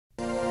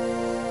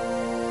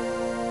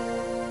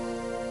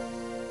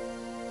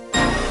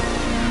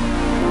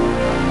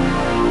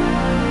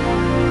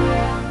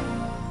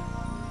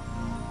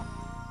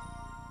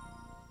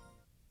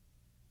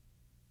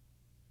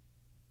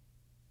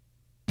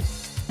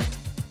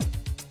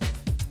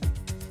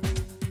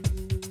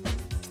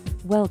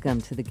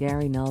Welcome to the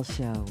Gary Null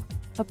Show,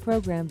 a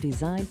program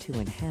designed to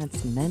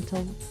enhance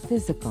mental,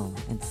 physical,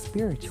 and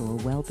spiritual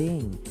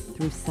well-being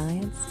through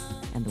science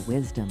and the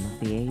wisdom of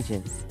the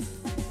ages.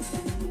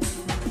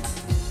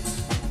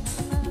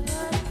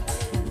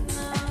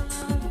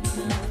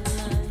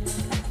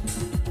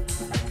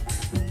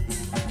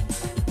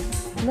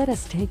 Let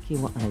us take you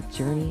on a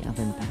journey of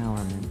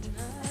empowerment.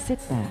 Sit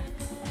back,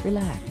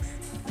 relax,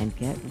 and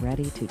get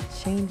ready to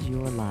change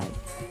your life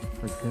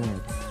for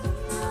good.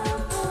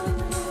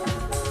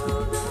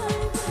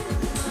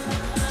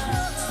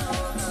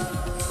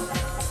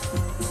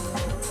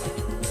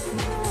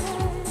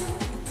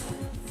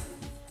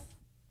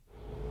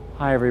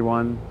 Hi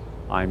everyone,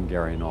 I'm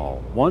Gary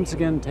Null, once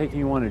again taking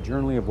you on a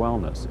journey of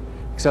wellness,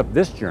 except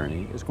this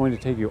journey is going to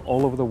take you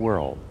all over the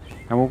world,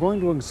 and we're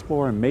going to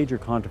explore a major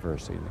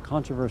controversy. And the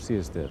controversy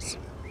is this: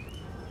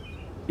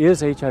 is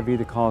HIV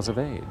the cause of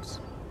AIDS?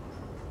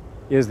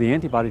 Is the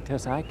antibody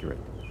test accurate?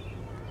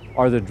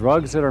 Are the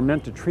drugs that are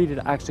meant to treat it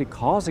actually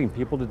causing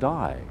people to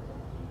die?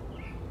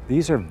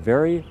 These are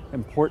very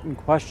important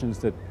questions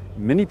that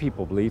many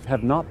people believe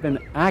have not been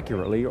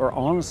accurately or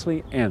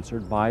honestly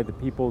answered by the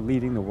people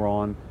leading the war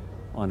on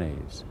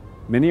AIDS.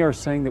 Many are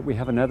saying that we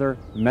have another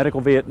medical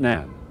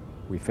Vietnam.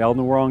 We failed in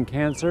the war on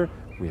cancer,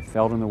 we have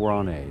failed in the war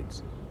on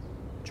AIDS.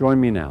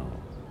 Join me now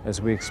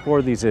as we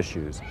explore these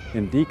issues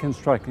in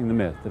Deconstructing the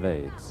Myth of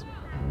AIDS.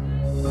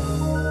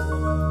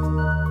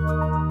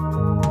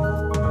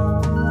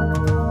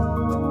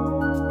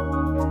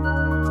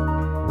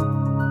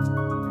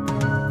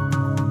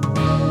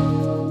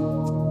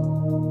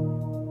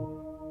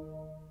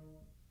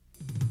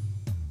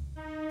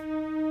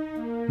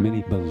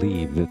 Many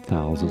believe that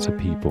thousands of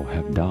people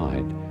have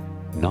died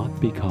not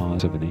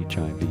because of an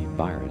HIV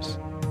virus,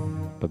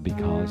 but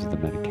because of the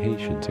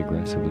medications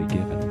aggressively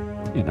given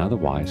in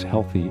otherwise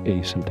healthy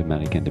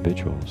asymptomatic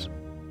individuals.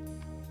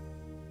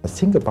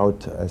 Think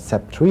about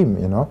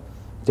Septrim,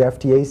 The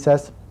FDA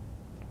says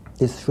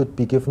this should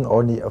be given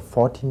only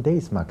 14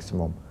 days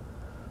maximum.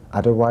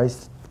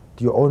 Otherwise,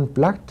 your own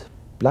blood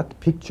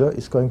picture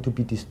is going to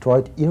be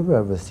destroyed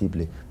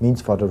irreversibly,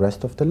 means for the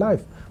rest of the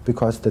life,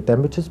 because the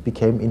damages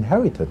became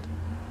inherited.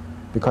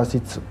 Because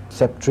it's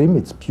Septrim,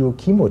 it's pure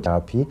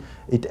chemotherapy,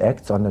 it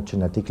acts on a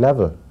genetic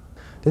level.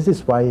 This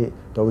is why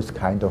those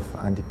kind of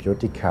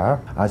antibiotics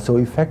are so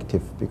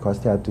effective, because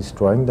they are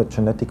destroying the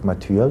genetic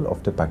material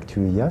of the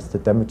bacteria, the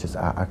damages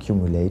are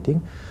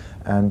accumulating,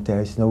 and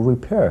there is no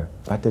repair.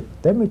 But the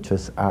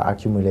damages are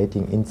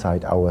accumulating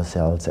inside our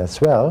cells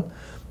as well,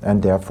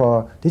 and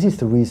therefore this is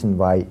the reason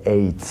why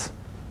AIDS,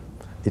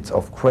 it's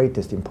of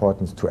greatest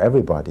importance to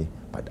everybody,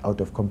 but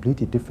out of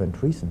completely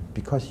different reason.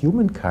 Because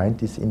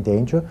humankind is in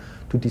danger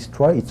to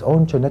destroy its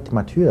own genetic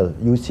material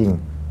using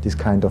this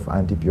kind of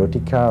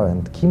antibiotica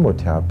and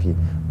chemotherapy,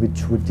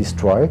 which would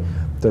destroy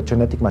the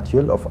genetic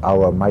material of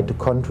our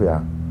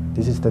mitochondria.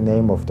 This is the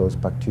name of those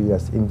bacteria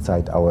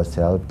inside our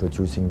cell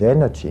producing the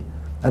energy.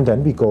 And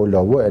then we go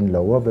lower and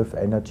lower with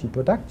energy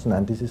production,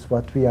 and this is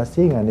what we are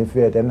seeing. And if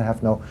we then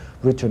have no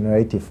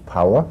regenerative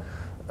power,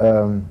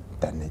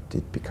 then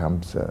it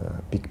becomes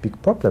a big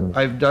problem.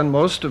 I've done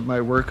most of my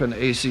work on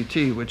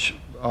AZT, which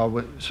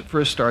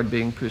first started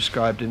being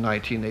prescribed in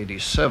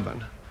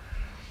 1987.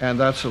 And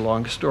that's a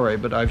long story,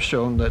 but I've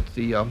shown that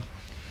the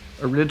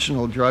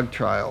original drug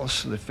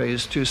trials, the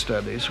phase 2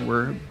 studies,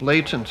 were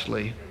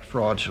blatantly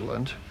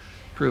fraudulent,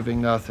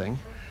 proving nothing.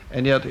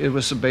 And yet it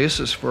was the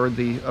basis for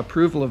the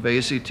approval of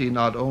AZT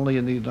not only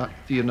in the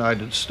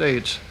United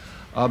States,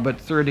 but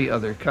 30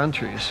 other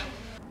countries.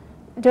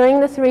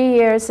 During the 3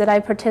 years that I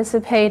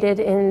participated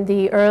in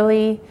the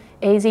early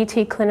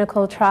AZT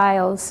clinical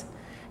trials,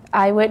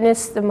 I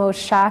witnessed the most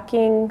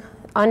shocking,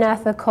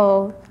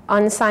 unethical,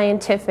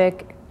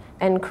 unscientific,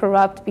 and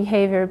corrupt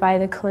behavior by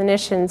the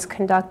clinicians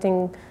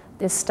conducting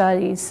these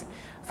studies.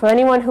 For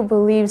anyone who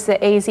believes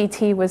that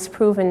AZT was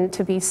proven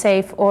to be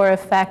safe or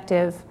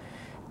effective,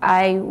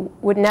 I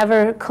would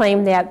never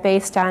claim that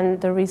based on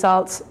the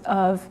results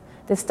of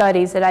the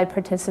studies that I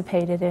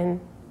participated in.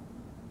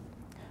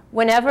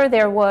 Whenever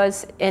there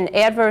was an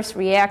adverse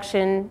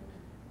reaction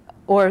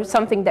or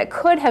something that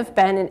could have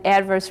been an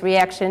adverse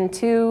reaction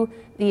to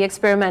the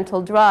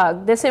experimental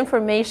drug, this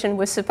information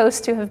was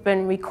supposed to have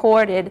been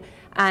recorded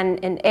on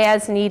an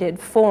as-needed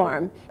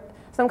form.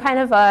 Some kind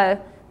of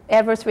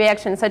adverse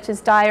reaction such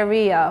as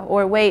diarrhea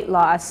or weight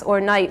loss or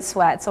night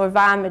sweats or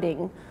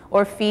vomiting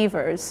or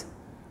fevers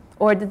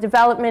or the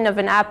development of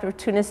an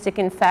opportunistic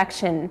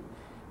infection.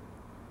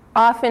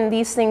 Often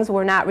these things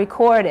were not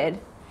recorded.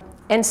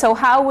 And so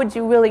how would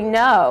you really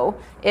know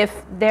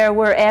if there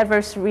were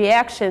adverse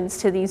reactions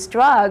to these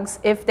drugs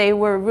if they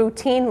were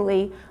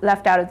routinely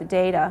left out of the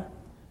data?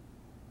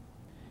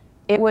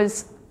 It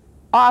was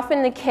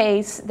often the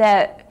case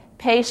that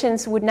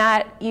patients would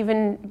not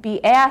even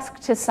be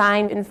asked to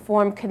sign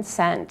informed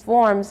consent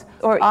forms,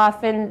 or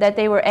often that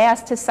they were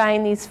asked to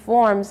sign these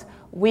forms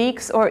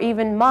weeks or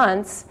even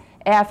months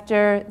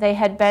after they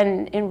had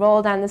been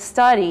enrolled on the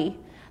study.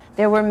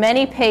 There were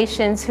many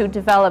patients who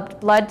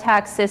developed blood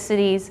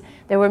toxicities.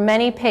 There were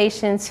many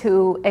patients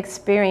who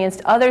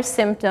experienced other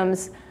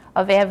symptoms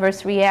of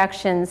adverse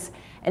reactions.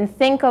 And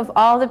think of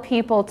all the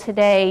people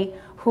today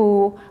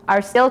who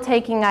are still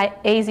taking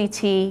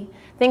AZT.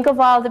 Think of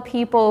all the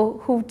people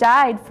who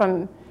died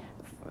from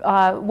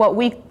what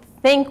we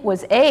think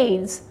was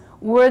AIDS.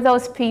 Were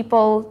those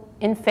people,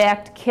 in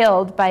fact,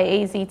 killed by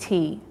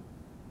AZT?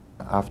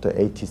 After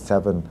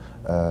 87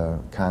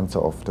 cancer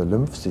of the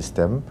lymph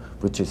system,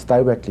 which is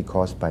directly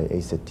caused by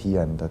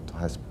AZT, and that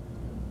has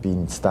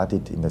been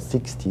studied in the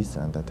 60s,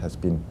 and that has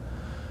been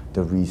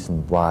the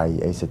reason why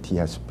AZT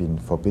has been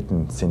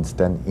forbidden since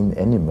then in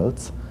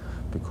animals,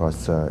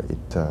 because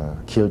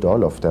it killed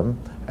all of them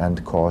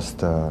and caused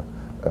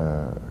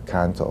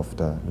cancer of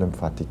the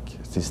lymphatic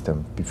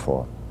system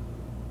before.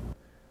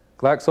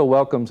 Glaxo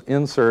welcomes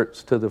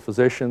inserts to the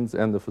physicians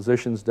and the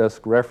physician's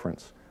desk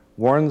reference,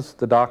 warns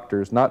the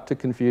doctors not to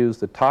confuse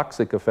the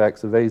toxic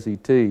effects of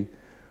AZT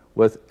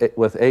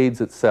with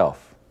AIDS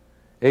itself.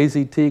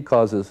 AZT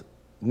causes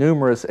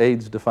numerous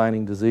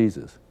AIDS-defining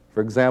diseases.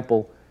 For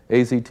example,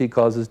 AZT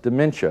causes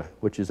dementia,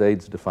 which is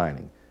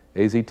AIDS-defining.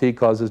 AZT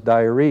causes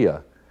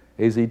diarrhea.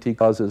 AZT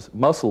causes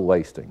muscle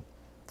wasting.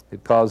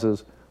 It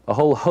causes a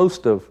whole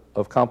host of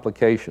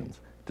complications,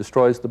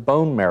 destroys the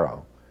bone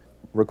marrow,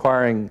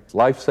 requiring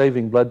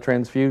life-saving blood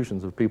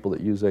transfusions of people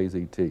that use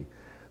AZT.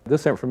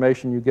 This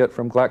information you get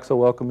from Glaxo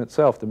Wellcome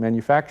itself, the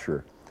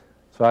manufacturer.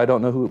 So I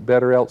don't know who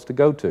better else to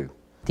go to.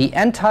 The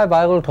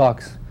antiviral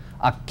drugs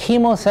are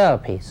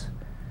chemotherapies.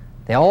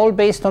 They're all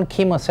based on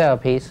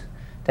chemotherapies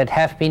that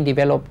have been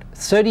developed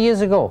 30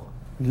 years ago,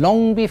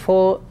 long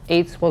before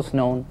AIDS was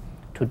known,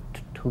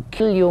 to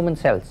kill human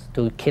cells,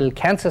 to kill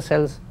cancer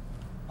cells.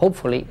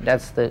 Hopefully,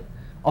 that's the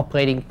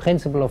operating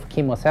principle of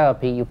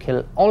chemotherapy. You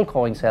kill all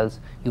growing cells.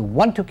 You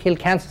want to kill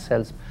cancer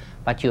cells,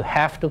 but you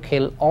have to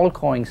kill all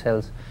growing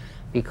cells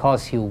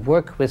because you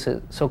work with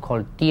a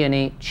so-called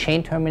DNA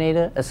chain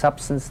terminator, a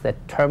substance that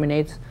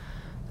terminates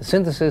the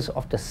synthesis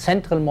of the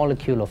central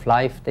molecule of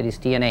life, that is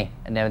DNA.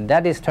 And when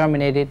that is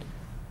terminated,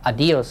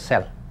 adios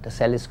cell. The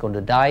cell is going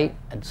to die,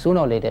 and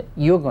sooner or later,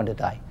 you're going to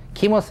die.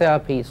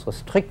 Chemotherapy is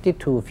restricted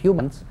to a few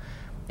months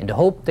in the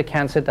hope the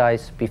cancer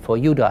dies before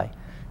you die.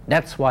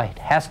 That's why it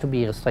has to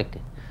be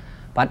restricted.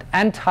 But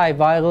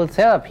antiviral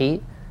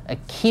therapy, a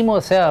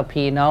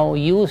chemotherapy now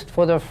used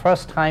for the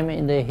first time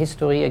in the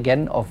history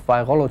again of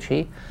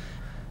virology,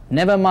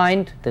 never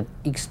mind the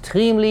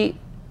extremely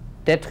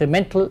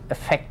detrimental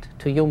effect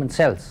to human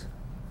cells,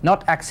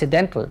 not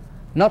accidental,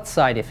 not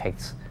side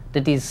effects,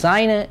 the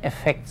designer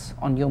effects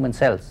on human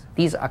cells.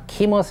 These are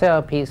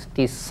chemotherapies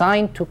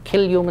designed to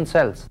kill human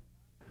cells.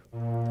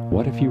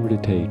 What if you were to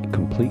take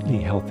completely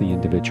healthy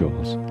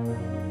individuals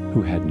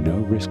who had no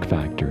risk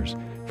factors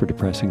for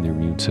depressing their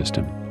immune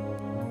system,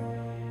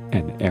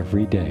 and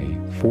every day,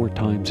 4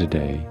 times a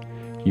day,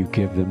 you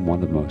give them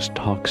one of the most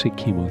toxic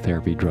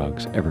chemotherapy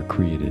drugs ever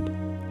created,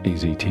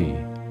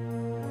 AZT?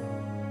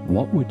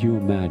 What would you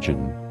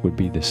imagine would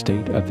be the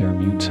state of their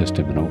immune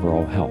system and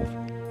overall health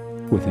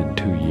within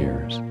 2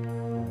 years?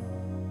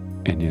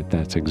 And yet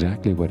that's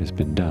exactly what has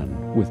been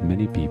done with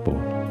many people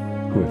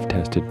who have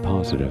tested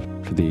positive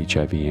for the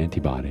HIV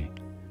antibody.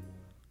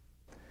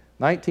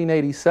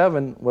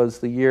 1987 was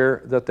the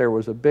year that there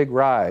was a big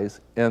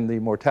rise in the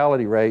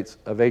mortality rates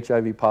of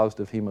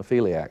HIV-positive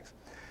hemophiliacs.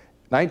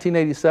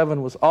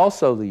 1987 was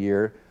also the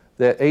year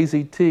that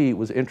AZT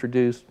was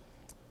introduced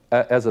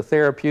as a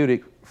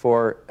therapeutic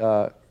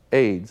for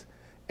AIDS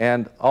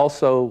and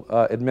also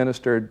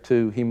administered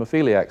to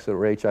hemophiliacs that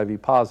were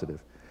HIV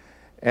positive.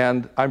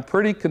 And I'm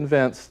pretty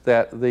convinced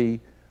that the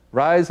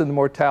rise in the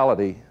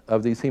mortality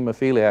of these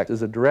hemophiliacs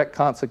is a direct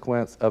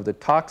consequence of the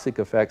toxic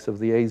effects of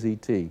the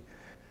AZT.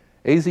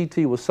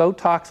 AZT was so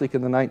toxic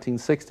in the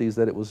 1960s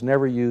that it was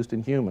never used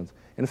in humans.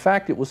 In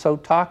fact, it was so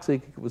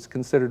toxic it was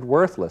considered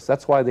worthless.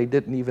 That's why they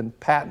didn't even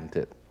patent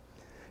it.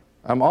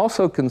 I'm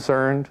also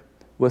concerned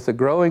with the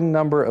growing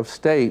number of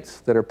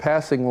states that are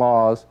passing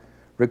laws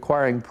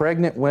requiring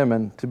pregnant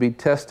women to be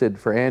tested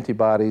for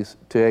antibodies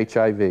to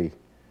HIV.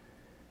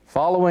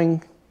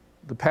 Following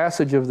the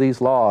passage of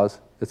these laws,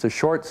 it's a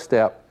short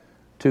step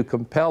to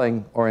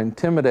compelling or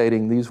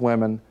intimidating these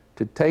women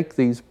to take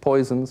these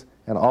poisons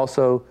and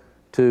also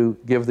to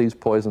give these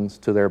poisons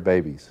to their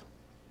babies.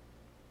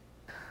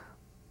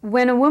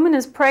 When a woman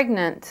is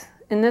pregnant,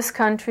 in this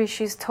country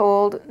she's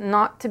told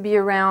not to be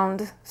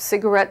around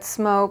cigarette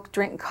smoke,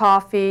 drink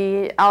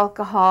coffee,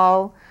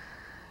 alcohol.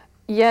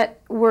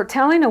 Yet we're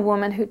telling a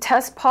woman who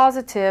tests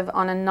positive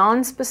on a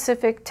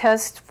non-specific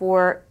test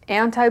for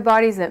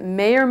antibodies that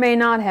may or may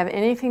not have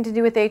anything to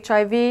do with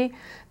HIV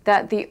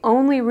that the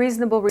only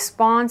reasonable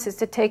response is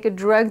to take a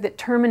drug that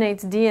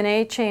terminates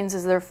DNA chains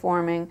as they're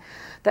forming,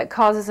 that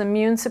causes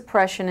immune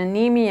suppression,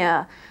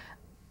 anemia,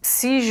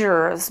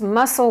 seizures,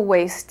 muscle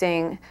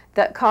wasting,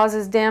 that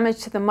causes damage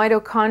to the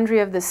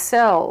mitochondria of the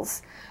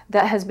cells,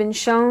 that has been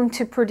shown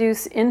to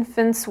produce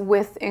infants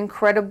with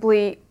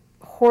incredibly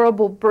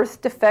horrible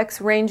birth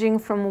defects ranging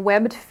from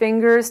webbed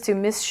fingers to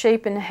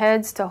misshapen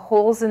heads to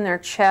holes in their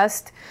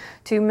chest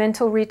to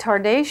mental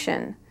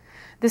retardation.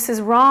 This is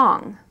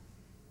wrong.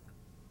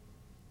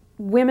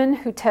 Women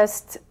who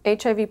test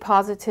HIV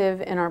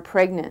positive and are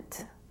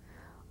pregnant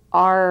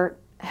are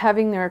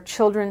having their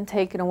children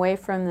taken away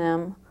from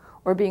them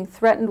or being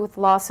threatened with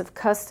loss of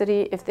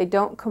custody if they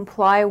don't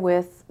comply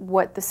with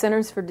what the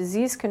Centers for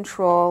Disease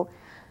Control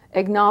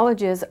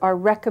acknowledges are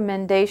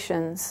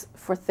recommendations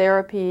for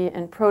therapy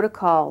and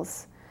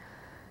protocols.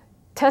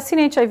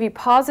 Testing HIV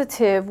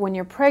positive when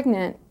you're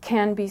pregnant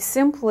can be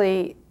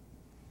simply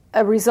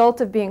a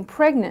result of being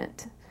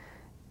pregnant.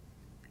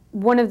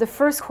 One of the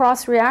first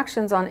cross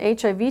reactions on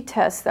HIV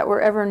tests that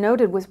were ever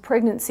noted was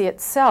pregnancy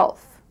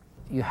itself.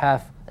 You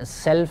have a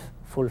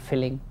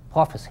self-fulfilling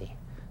prophecy.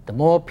 The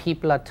more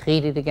people are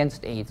treated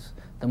against AIDS,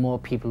 the more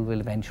people will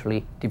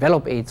eventually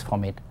develop AIDS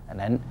from it. And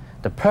then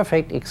the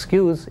perfect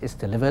excuse is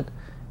delivered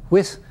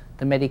with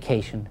the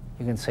medication.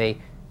 You can say,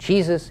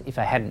 Jesus, if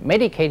I hadn't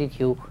medicated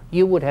you,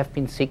 you would have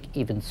been sick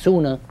even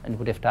sooner and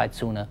would have died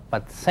sooner.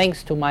 But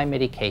thanks to my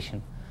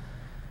medication,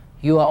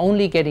 you are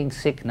only getting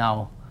sick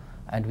now,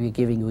 and we're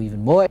giving you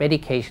even more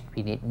medication.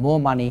 We need more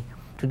money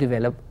to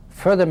develop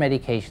further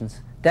medications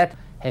that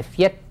have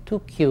yet to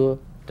cure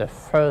the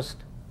first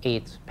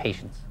AIDS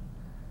patients.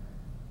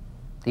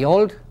 The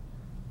old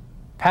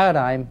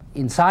paradigm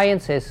in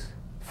science is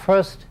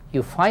first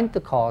you find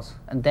the cause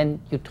and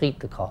then you treat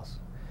the cause.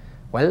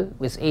 Well,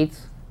 with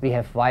AIDS, we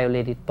have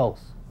violated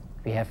both.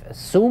 We have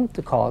assumed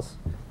the cause,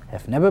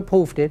 have never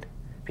proved it.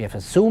 We have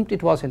assumed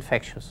it was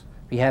infectious.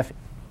 We have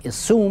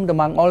assumed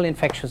among all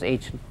infectious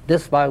agents,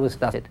 this virus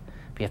does it.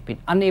 We have been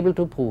unable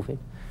to prove it.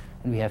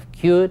 And we have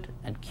cured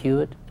and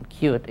cured and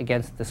cured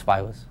against this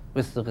virus,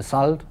 with the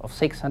result of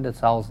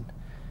 600,000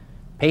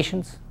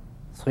 patients,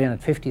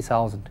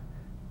 350,000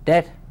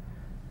 dead,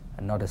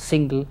 and not a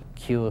single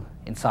cure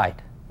in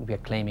sight. We are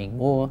claiming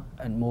more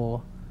and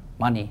more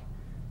money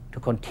to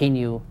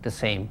continue the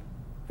same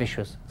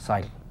vicious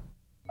cycle.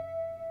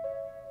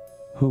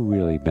 Who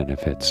really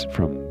benefits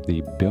from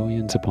the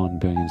billions upon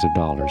billions of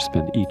dollars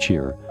spent each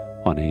year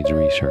on AIDS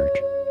research?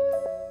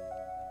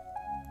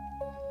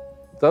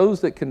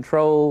 Those that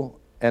control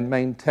and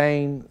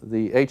maintain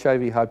the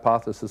HIV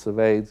hypothesis of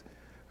AIDS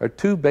are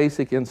two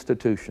basic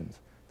institutions: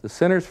 the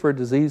Centers for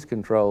Disease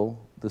Control,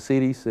 the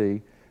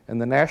CDC,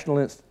 and the National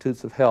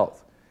Institutes of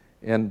Health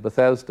in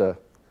Bethesda,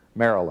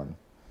 Maryland.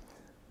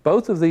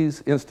 Both of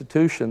these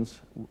institutions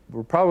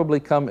will probably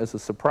come as a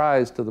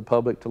surprise to the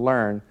public to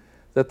learn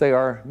that they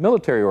are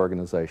military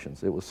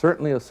organizations. It was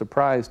certainly a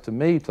surprise to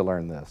me to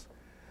learn this.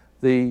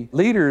 The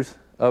leaders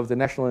of the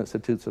National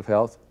Institutes of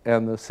Health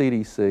and the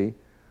CDC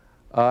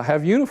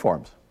have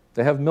uniforms.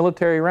 They have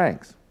military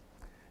ranks.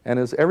 And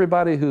as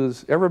everybody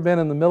who's ever been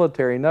in the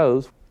military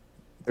knows,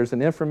 there's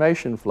an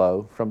information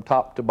flow from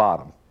top to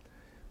bottom.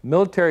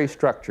 Military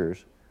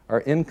structures are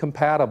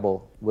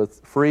incompatible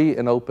with free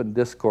and open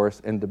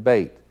discourse and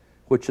debate,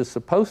 which is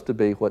supposed to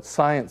be what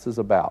science is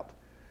about.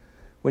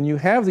 When you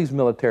have these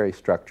military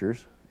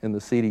structures in the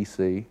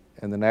CDC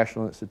and the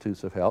National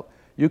Institutes of Health,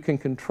 you can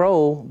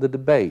control the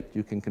debate,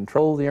 you can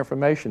control the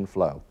information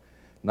flow.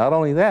 Not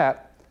only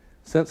that,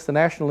 since the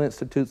National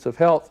Institutes of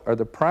Health are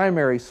the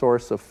primary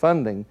source of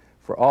funding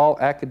for all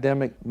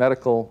academic,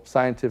 medical,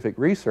 scientific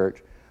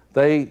research,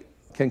 they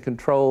can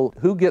control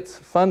who gets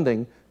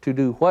funding to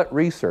do what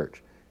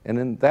research. And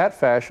in that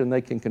fashion,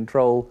 they can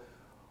control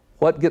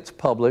what gets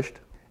published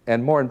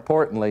and, more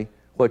importantly,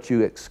 what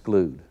you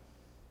exclude.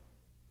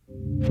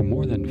 For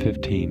more than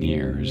 15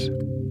 years,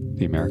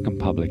 the American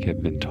public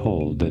have been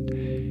told that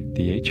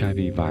the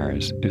HIV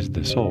virus is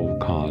the sole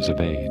cause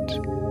of AIDS.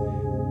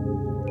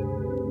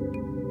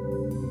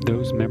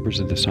 Those members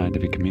of the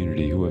scientific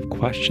community who have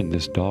questioned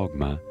this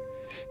dogma,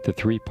 the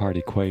three-part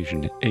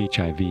equation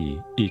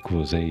HIV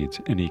equals AIDS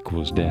and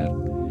equals death,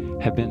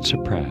 have been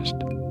suppressed.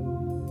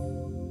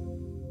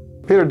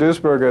 Peter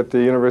Duesberg at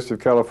the University of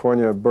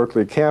California,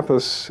 Berkeley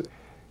campus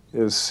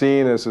is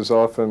seen, as is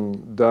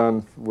often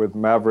done with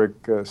maverick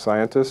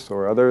scientists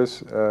or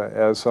others,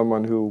 as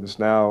someone who is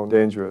now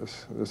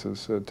dangerous. This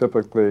is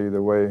typically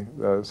the way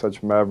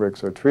such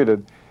mavericks are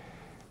treated.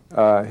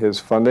 His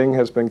funding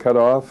has been cut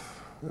off.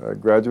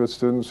 Graduate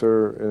students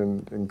are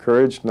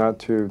encouraged not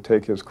to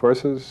take his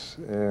courses,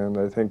 and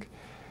I think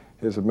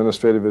his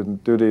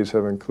administrative duties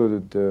have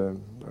included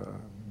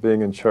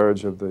being in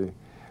charge of the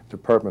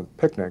department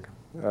picnic.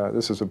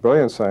 This is a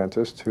brilliant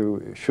scientist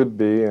who should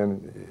be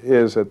and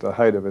is at the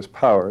height of his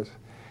powers,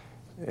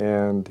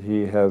 and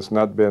he has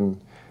not been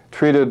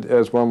treated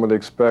as one would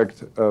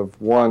expect of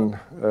one,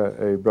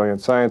 a brilliant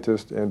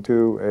scientist, and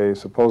two, a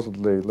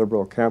supposedly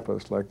liberal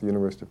campus like the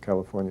University of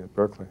California at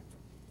Berkeley.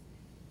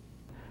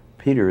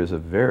 Peter is a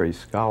very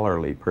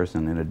scholarly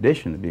person in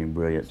addition to being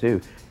brilliant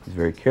too. He's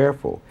very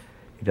careful.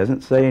 He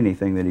doesn't say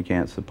anything that he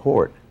can't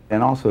support.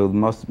 And also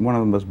one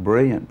of the most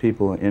brilliant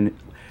people in,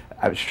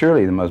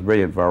 surely the most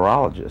brilliant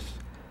virologist,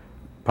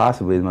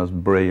 possibly the most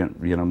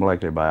brilliant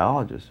molecular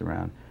biologist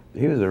around.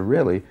 He was a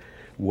really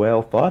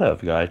well thought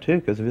of guy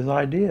too because of his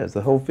ideas.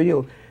 The whole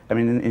field, I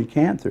mean in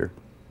cancer,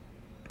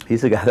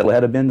 he's the guy that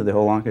led him into the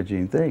whole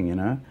oncogene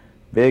thing,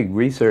 Big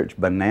research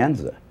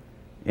bonanza.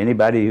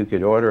 Anybody who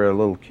could order a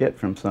little kit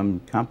from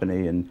some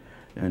company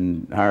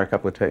and hire a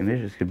couple of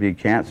technicians could be a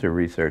cancer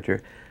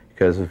researcher,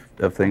 because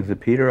of things that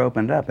Peter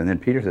opened up. And then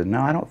Peter said, no,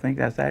 I don't think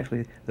that's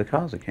actually the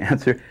cause of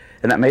cancer.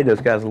 And that made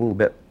those guys a little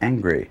bit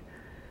angry.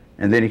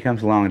 And then he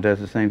comes along and does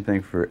the same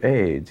thing for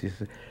AIDS. He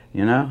said,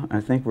 you know,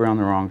 I think we're on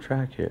the wrong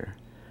track here.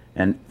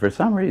 And for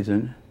some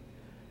reason,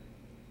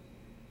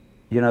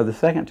 you know, the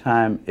second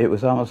time, it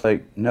was almost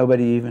like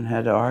nobody even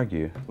had to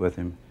argue with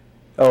him.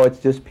 Oh, it's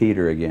just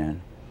Peter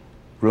again,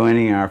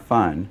 ruining our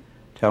fun,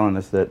 telling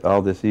us that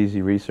all this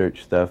easy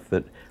research stuff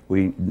that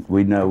we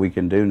know we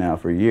can do now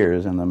for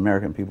years, and the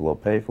American people will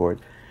pay for it,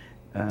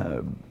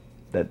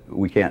 that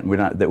we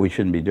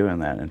shouldn't be doing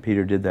that. And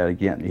Peter did that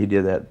again. He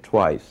did that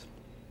twice.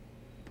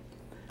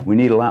 We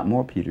need a lot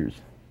more Peters.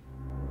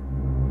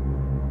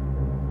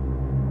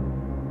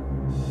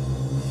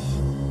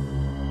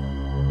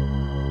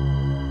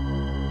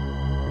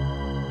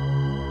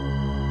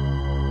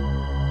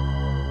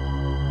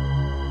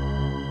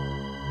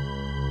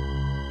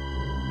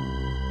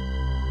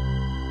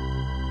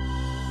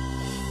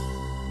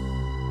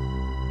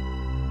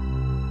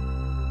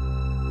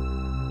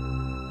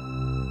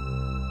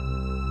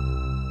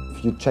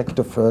 You check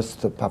the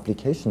first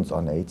publications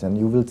on AIDS and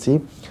you will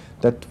see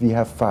that we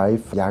have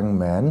 5 young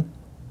men.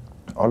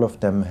 All of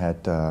them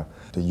had the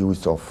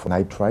use of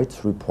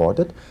nitrites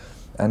reported,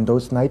 and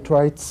those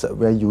nitrites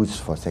were used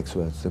for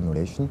sexual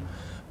stimulation,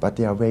 but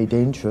they are very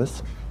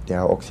dangerous. They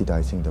are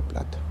oxidizing the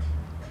blood.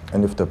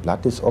 And if the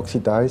blood is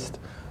oxidized,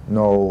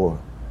 no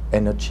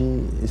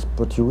energy is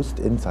produced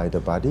inside the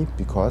body,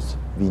 because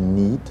we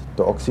need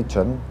the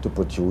oxygen to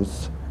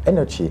produce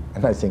energy.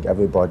 And I think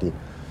everybody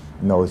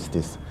knows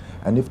this.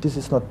 And if this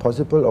is not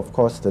possible, of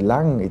course, the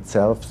lung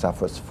itself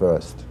suffers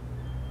first.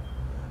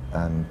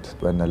 And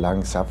when the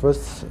lung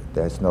suffers,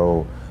 there's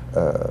no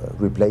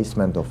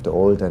replacement of the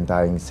old and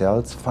dying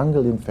cells.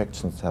 Fungal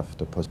infections have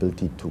the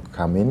possibility to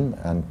come in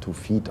and to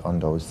feed on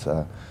those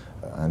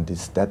and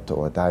this dead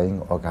or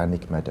dying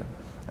organic matter.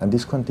 And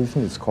this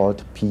condition is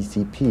called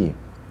PCP.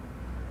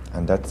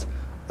 And that's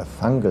a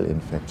fungal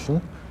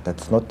infection.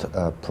 That's not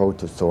a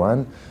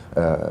protozoan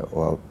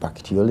or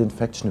bacterial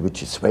infection,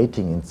 which is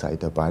waiting inside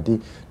the body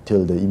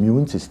till the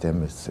immune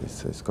system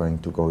is going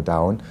to go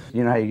down.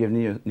 You know how you give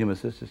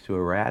pneumocystis to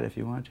a rat if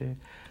you want to?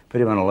 Put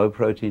him on a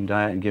low-protein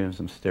diet and give him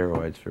some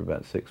steroids for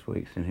about 6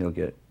 weeks, and he'll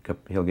get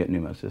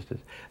pneumocystis.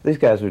 These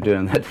guys are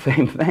doing that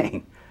same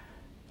thing.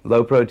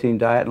 Low-protein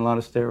diet and a lot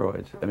of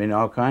steroids. I mean,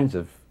 all kinds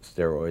of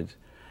steroids.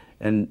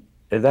 And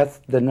that's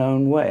the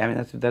known way. I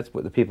mean, that's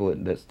what the people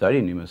that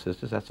study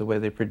pneumocystis, that's the way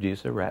they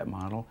produce a rat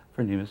model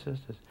for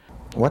pneumocystis.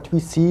 What we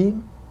see,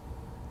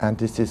 and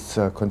this is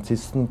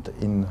consistent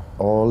in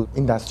all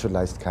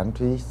industrialized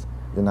countries,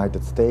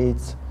 United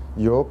States,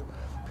 Europe,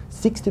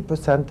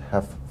 60%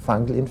 have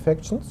fungal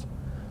infections,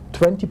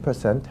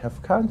 20%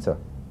 have cancer.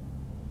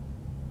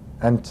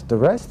 And the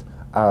rest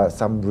are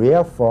some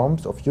rare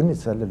forms of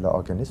unicellular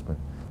organisms.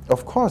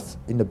 Of course,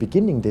 in the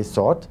beginning they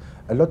thought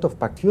a lot of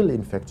bacterial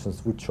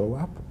infections would show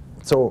up.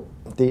 So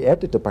they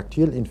added the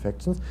bacterial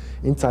infections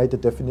inside the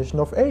definition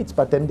of AIDS,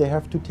 but then they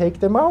have to take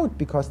them out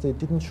because they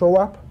didn't show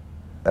up.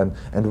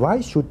 And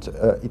why should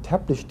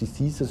established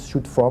diseases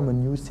should form a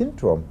new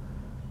syndrome?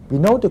 We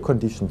know the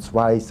conditions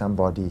why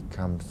somebody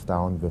comes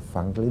down with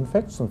fungal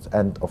infections,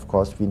 and of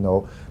course we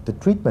know the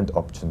treatment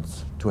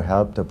options to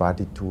help the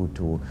body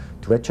to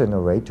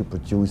regenerate, to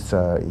produce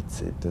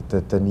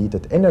the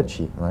needed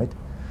energy, right?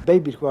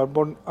 Babies who are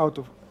born out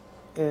of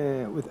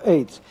with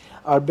AIDS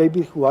are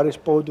babies who are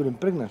exposed during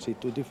pregnancy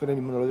to different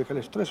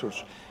immunological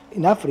stressors.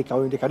 In Africa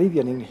or in the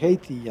Caribbean, in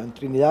Haiti and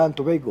Trinidad and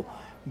Tobago,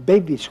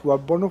 babies who are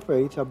born of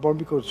AIDS are born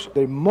because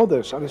their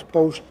mothers are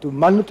exposed to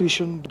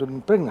malnutrition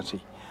during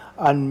pregnancy.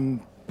 And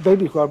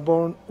babies who are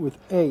born with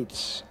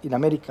AIDS in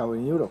America or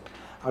in Europe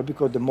are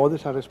because the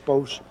mothers are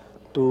exposed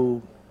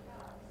to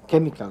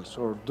chemicals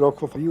or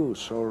drugs of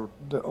use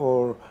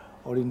or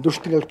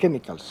industrial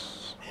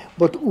chemicals.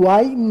 But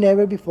why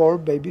never before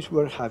babies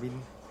were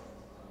having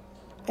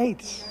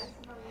AIDS?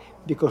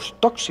 Because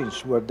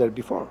toxins were there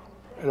before,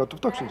 a lot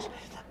of toxins.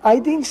 I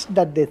think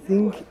that the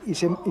thing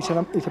is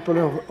a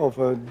problem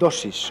of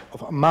doses,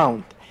 of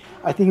amount.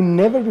 I think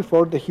never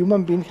before the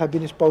human beings have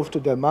been exposed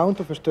to the amount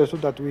of stressor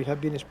that we have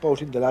been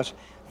exposed in the last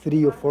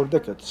 3 or 4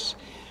 decades.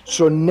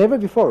 So never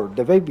before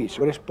the babies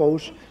were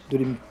exposed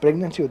during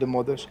pregnancy of the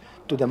mothers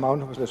to the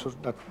amount of stressors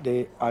that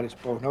they are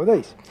exposed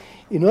nowadays.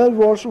 In other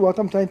words, what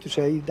I'm trying to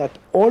say is that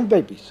all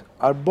babies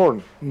are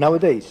born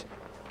nowadays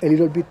a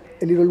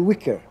little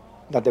weaker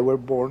than they were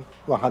born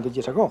 100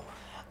 years ago.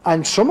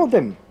 And some of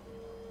them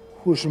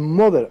whose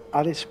mothers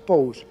are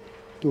exposed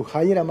to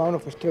higher amount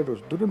of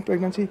stressors during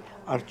pregnancy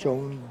are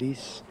showing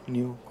these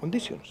new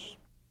conditions.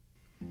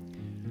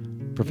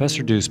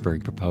 Professor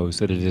Duisberg proposed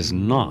that it is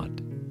not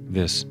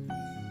this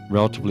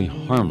relatively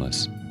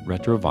harmless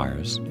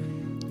retrovirus,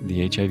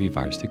 the HIV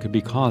virus, that could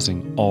be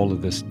causing all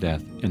of this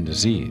death and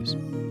disease.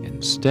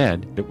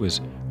 Instead, it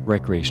was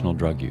recreational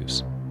drug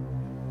use.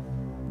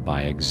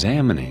 By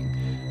examining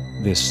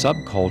this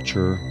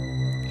subculture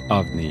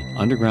of the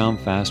underground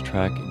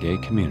fast-track gay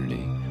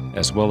community,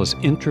 as well as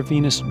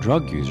intravenous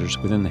drug users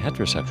within the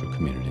heterosexual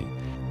community,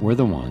 were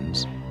the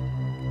ones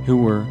who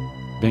were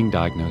being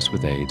diagnosed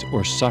with AIDS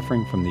or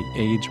suffering from the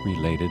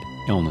AIDS-related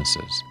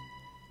illnesses.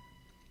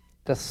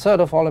 A third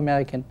of all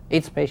American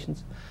AIDS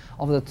patients,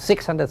 of the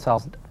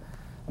 600,000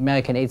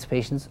 American AIDS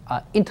patients,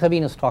 are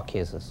intravenous drug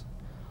cases.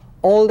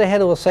 All the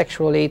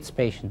heterosexual AIDS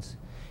patients,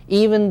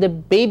 even the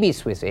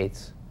babies with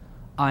AIDS,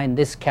 are in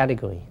this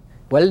category.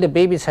 Well, the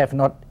babies have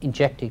not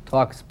injected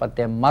drugs, but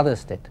their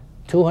mothers did.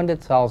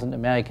 200,000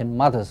 American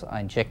mothers are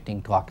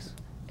injecting drugs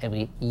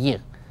every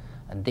year,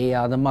 and they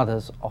are the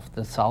mothers of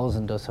the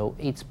 1,000 or so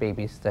AIDS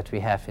babies that we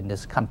have in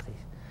this country.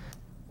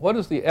 What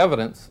is the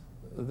evidence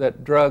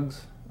that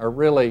drugs are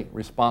really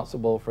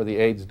responsible for the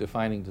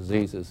AIDS-defining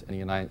diseases in the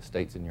United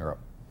States and Europe?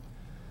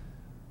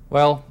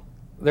 Well,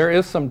 there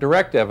is some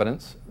direct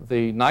evidence.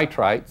 The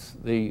nitrites,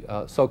 the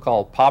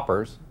so-called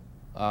poppers,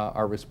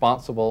 are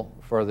responsible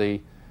for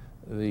the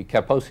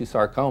Kaposi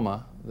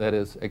sarcoma that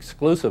is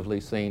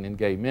exclusively seen in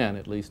gay men.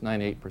 At least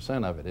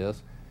 98% of it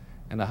is.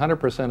 And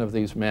 100% of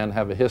these men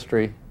have a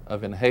history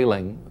of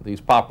inhaling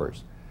these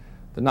poppers.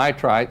 The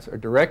nitrites are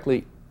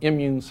directly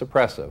immune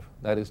suppressive.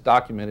 That is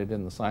documented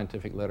in the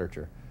scientific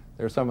literature.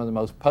 They're some of the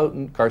most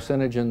potent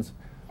carcinogens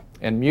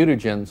and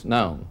mutagens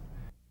known.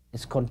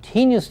 It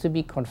continues to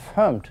be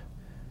confirmed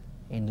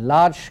in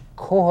large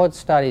cohort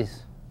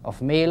studies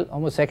of male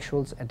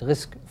homosexuals at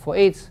risk for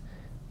AIDS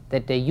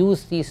that they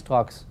use these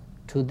drugs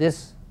to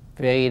this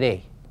very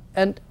day.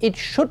 And it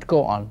should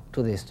go on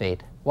to this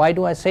date. Why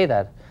do I say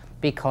that?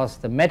 Because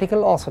the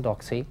medical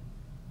orthodoxy,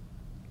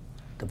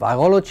 the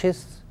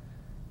virologists,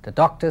 the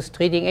doctors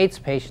treating AIDS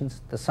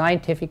patients, the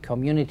scientific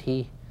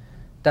community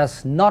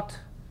does not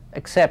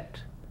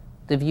accept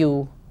the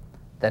view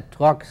that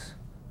drugs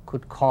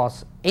could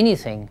cause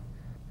anything,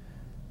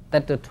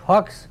 that the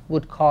drugs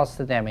would cause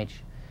the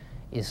damage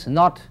is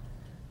not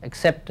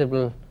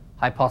acceptable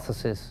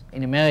hypothesis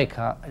in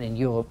America and in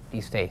Europe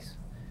these days.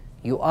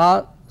 You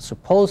are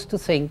supposed to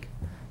think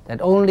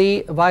that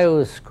only a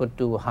virus could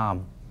do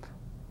harm.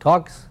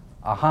 Drugs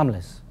are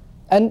harmless.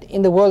 And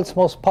in the world's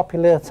most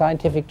popular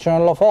scientific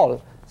journal of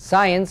all,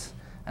 Science,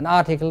 an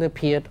article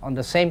appeared on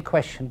the same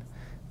question,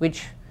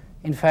 which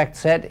in fact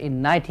said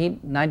in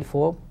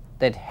 1994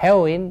 that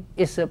heroin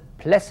is a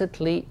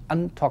placidly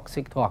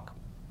untoxic drug.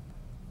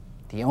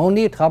 The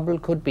only trouble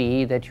could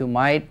be that you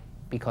might,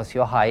 because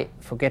you're high,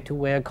 forget to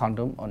wear a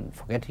condom and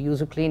forget to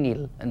use a clean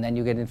needle, and then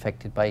you get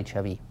infected by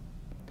HIV.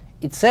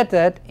 It said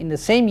that in the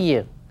same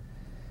year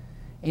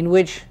in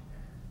which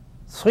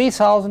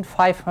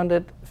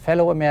 3,500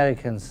 fellow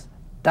Americans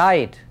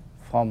died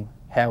from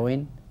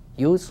heroin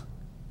use,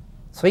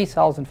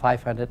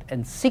 3,500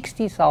 and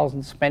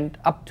 60,000 spent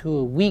up to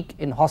a week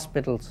in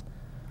hospitals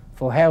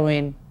for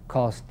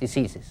heroin-caused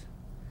diseases.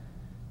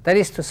 That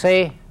is to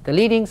say, the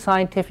leading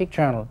scientific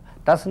journal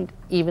doesn't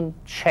even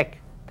check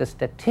the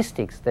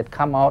statistics that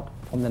come out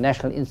from the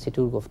National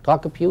Institute of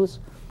Drug Abuse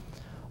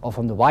or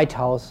from the White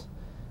House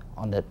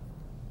on the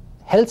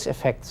health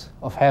effects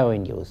of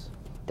heroin use.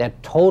 They're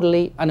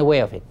totally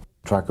unaware of it.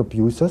 Drug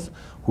abusers,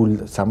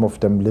 who some of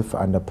them live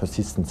under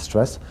persistent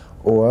stress,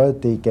 or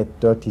they get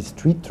dirty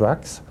street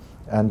drugs,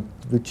 and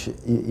which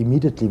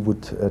immediately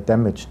would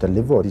damage the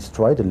liver or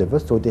destroy the liver,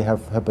 so they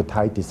have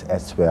hepatitis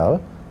as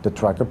well, the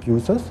drug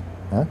abusers.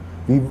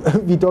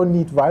 We don't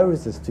need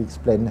viruses to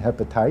explain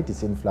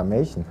hepatitis,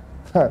 inflammation.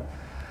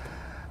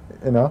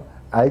 You know,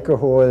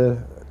 alcohol,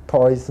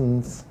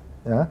 poisons,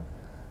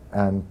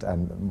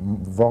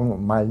 and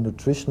wrong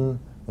malnutrition,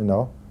 you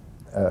know,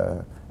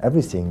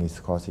 everything is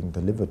causing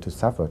the liver to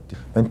suffer.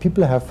 When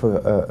people have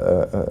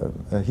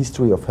a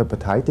history of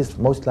hepatitis,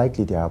 most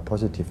likely they are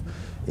positive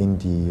in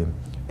the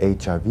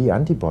HIV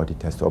antibody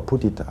test, or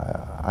put it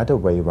other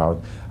way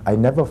around. I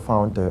never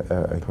found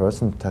a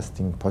person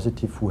testing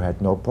positive who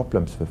had no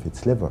problems with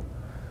its liver,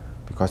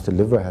 because the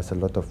liver has a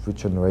lot of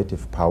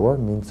regenerative power,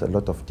 means a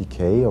lot of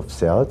decay of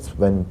cells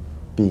when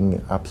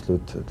being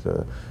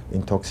absolutely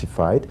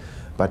intoxicated,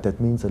 but that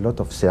means a lot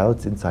of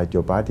cells inside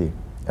your body.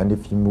 And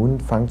if immune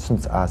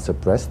functions are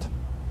suppressed,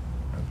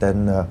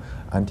 then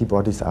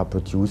antibodies are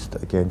produced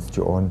against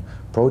your own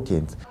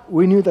proteins.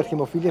 We knew that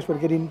hemophilias were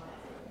getting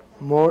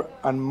more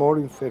and more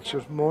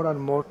infectious, more and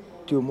more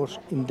tumors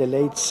in the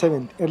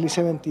early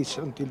 70s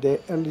until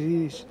the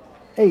early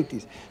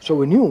 80s. So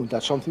we knew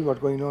that something was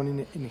going on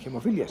in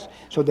hemophilias.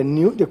 So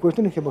the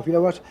question in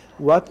hemophilia was,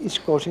 what is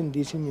causing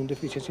this immune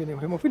deficiency in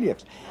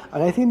hemophiliacs?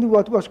 And I think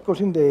what was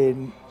causing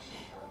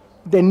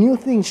the new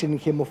things in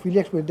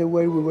hemophiliacs was the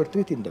way we were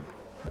treating them.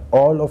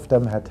 All of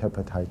them had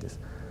hepatitis.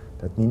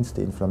 That means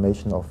the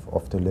inflammation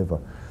of the liver.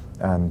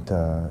 And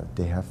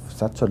they have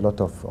such a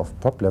lot of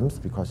problems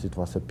because it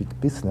was a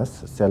big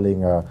business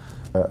selling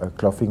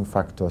clotting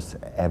factors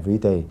every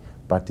day.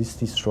 But this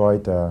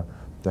destroyed the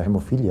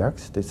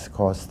hemophiliacs. This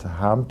caused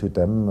harm to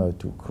them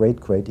to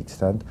great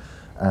extent.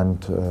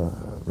 And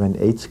when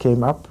AIDS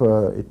came up,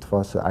 it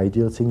was an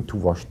ideal thing to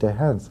wash their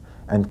hands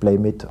and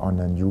blame it on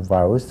a new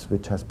virus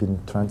which has been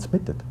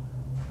transmitted.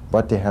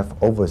 What they have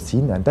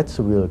overseen, and that's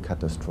a real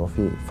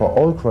catastrophe for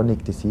all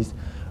chronic disease,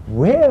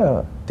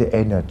 where the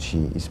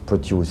energy is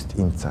produced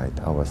inside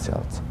our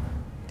cells.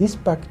 These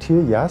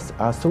bacteria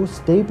are so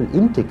stable,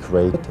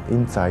 integrated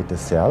inside the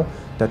cell,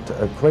 that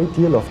a great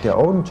deal of their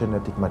own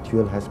genetic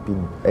material has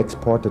been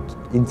exported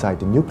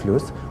inside the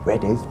nucleus, where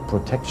there is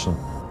protection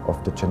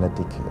of the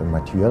genetic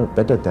material,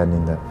 better than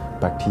in the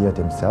bacteria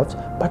themselves,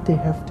 but they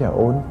have their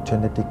own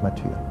genetic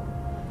material.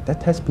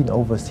 That has been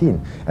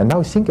overseen. And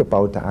now think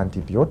about the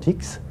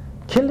antibiotics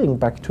killing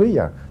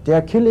bacteria. They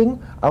are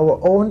killing our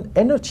own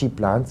energy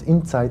plants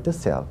inside the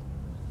cell.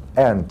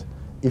 And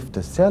if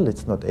the cell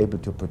is not able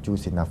to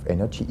produce enough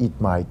energy, it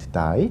might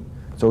die.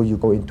 So you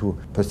go into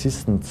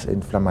persistent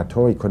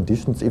inflammatory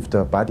conditions if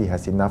the body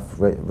has enough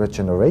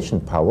regeneration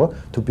power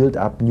to build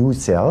up new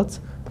cells,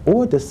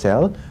 or the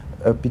cell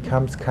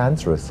becomes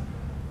cancerous,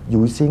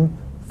 using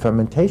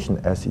fermentation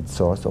as its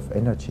source of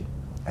energy.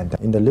 And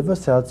in the liver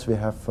cells we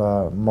have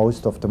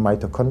most of the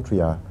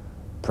mitochondria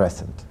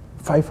present,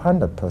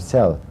 500 per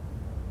cell.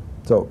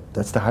 So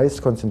that's the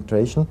highest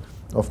concentration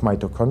of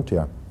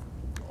mitochondria.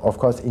 Of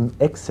course, in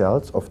egg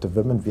cells of the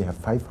women we have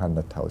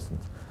 500,000.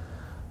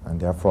 And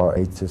therefore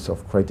AIDS is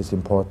of greatest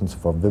importance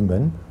for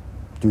women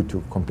due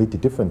to completely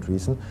different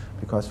reason,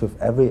 because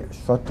with every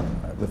shot,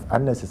 with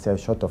unnecessary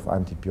shot of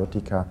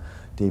antibiotica,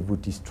 they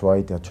would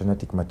destroy their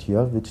genetic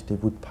material, which they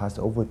would pass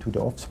over to the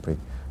offspring,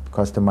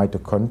 because the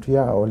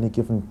mitochondria are only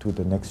given to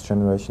the next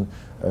generation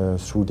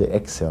through the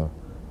egg cell.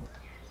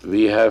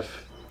 We have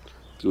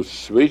to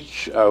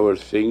switch our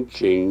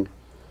thinking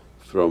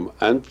from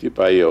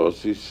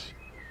antibiotics,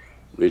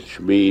 which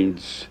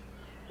means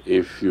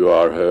if you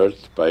are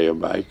hurt by a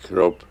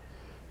microbe,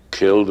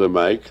 kill the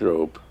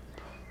microbe,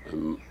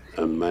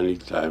 and many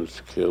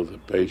times kill the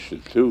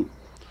patient too.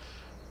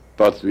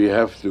 But we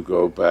have to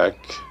go back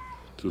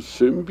to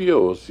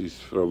symbiosis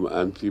from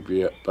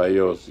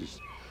antibiotics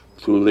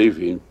to live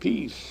in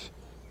peace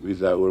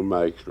with our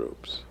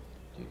microbes.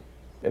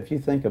 If you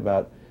think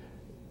about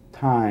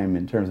time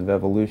in terms of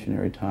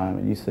evolutionary time,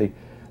 and you see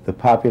the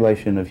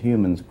population of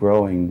humans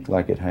growing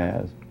like it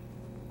has,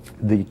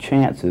 the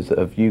chances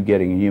of you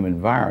getting a human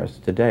virus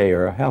today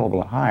are a hell of a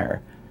lot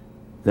higher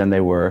than they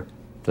were,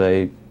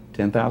 say,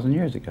 10,000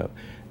 years ago.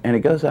 And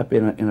it goes up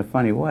in a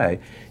funny way.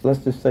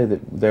 Let's just say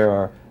that there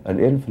are an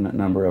infinite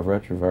number of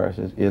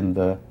retroviruses in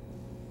the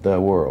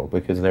world,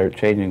 because they're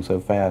changing so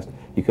fast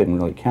you couldn't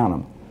really count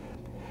them.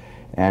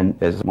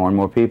 And as more and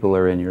more people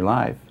are in your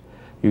life,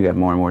 you get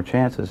more and more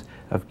chances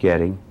of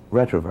getting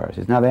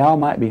retroviruses. Now, they all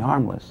might be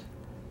harmless.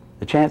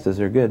 The chances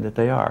are good that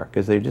they are,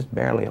 because they're just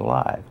barely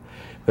alive.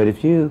 But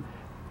if you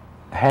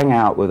hang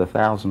out with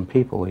 1,000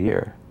 people a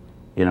year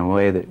in a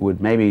way that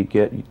would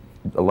maybe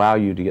allow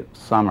you to get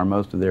some or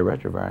most of their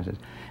retroviruses,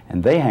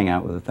 and they hang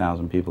out with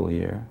 1,000 people a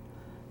year,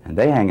 and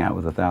they hang out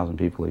with 1,000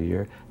 people a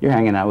year, you're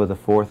hanging out with a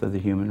fourth of the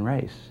human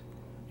race.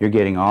 You're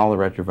getting all the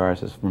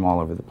retroviruses from all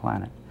over the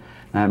planet.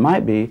 Now, it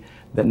might be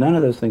that none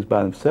of those things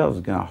by themselves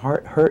is going to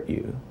hurt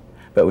you,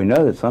 but we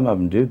know that some of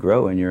them do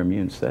grow in your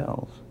immune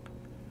cells.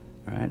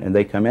 Right? And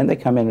they come in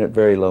at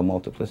very low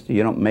multiplicity.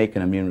 You don't make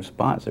an immune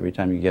response every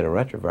time you get a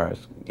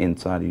retrovirus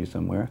inside of you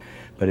somewhere.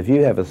 But if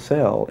you have a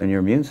cell in your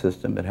immune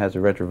system that has a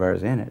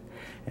retrovirus in it,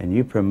 and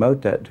you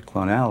promote that to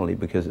clonality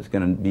because it's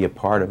going to be a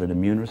part of an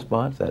immune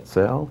response, that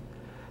cell,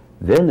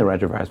 then the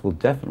retrovirus will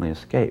definitely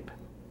escape.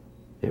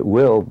 It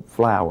will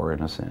flower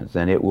in a sense,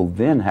 and it will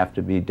then have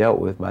to be dealt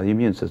with by the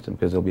immune system,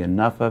 because there'll be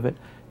enough of it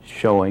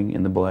showing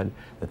in the blood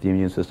that the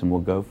immune system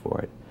will go for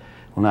it.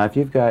 Well, now, if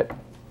you've got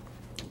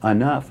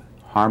enough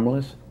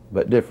harmless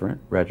but different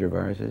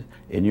retroviruses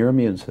in your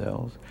immune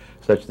cells,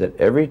 such that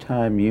every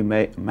time you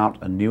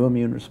mount a new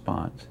immune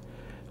response,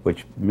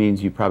 which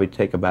means you probably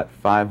take about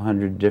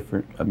 500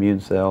 different immune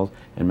cells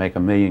and make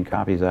 1 million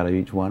copies out of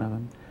each one of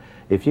them,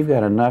 if you've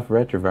got enough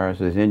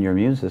retroviruses in your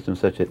immune system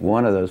such that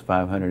one of those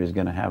 500 is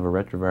going to have a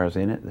retrovirus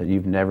in it that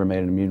you've never made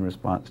an immune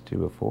response to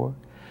before,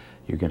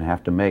 you're going to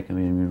have to make an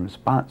immune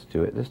response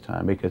to it this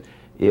time, because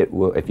it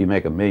will, if you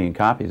make 1 million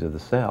copies of the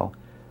cell,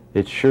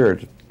 it's sure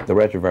the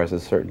retrovirus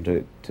is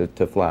certain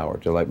to flower,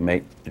 to like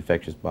make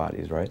infectious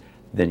bodies, right?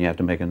 Then you have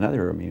to make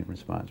another immune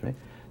response, right?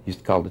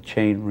 It's called a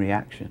chain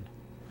reaction.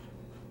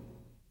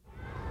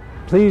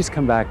 Please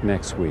come back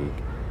next week,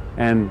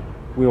 and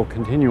we'll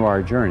continue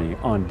our journey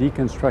on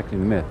deconstructing the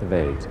myth of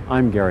AIDS.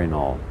 I'm Gary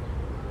Null.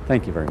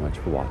 Thank you very much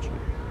for watching.